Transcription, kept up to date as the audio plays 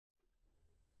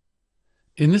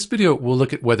In this video, we'll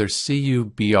look at whether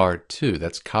CuBr2,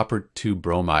 that's copper-2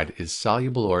 bromide, is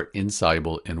soluble or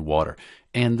insoluble in water.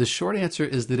 And the short answer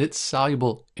is that it's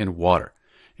soluble in water.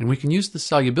 And we can use the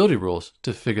solubility rules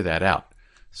to figure that out.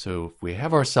 So if we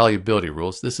have our solubility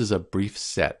rules, this is a brief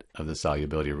set of the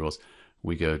solubility rules.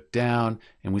 We go down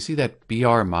and we see that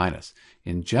Br minus.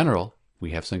 In general,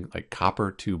 we have something like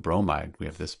copper-2 bromide. We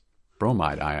have this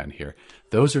bromide ion here.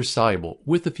 Those are soluble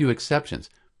with a few exceptions.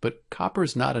 But copper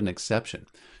is not an exception.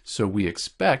 So we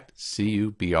expect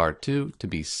CuBr2 to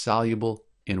be soluble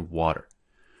in water.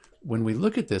 When we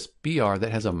look at this Br,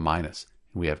 that has a minus.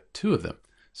 We have two of them.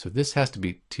 So this has to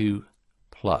be 2+.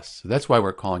 So that's why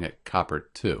we're calling it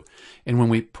copper-2. And when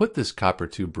we put this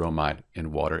copper-2 bromide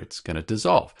in water, it's going to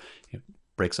dissolve. It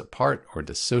breaks apart or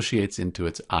dissociates into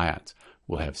its ions.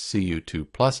 We'll have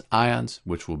Cu2+ ions,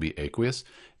 which will be aqueous,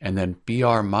 and then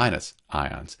Br minus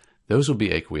ions. Those will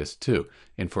be aqueous too.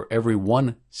 And for every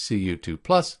one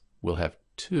Cu2+, we'll have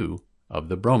 2 of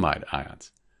the bromide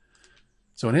ions.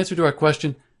 So in answer to our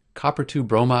question, copper-2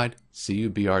 bromide,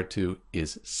 CuBr2,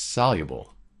 is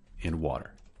soluble in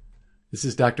water. This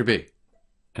is Dr. B,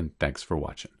 and thanks for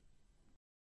watching.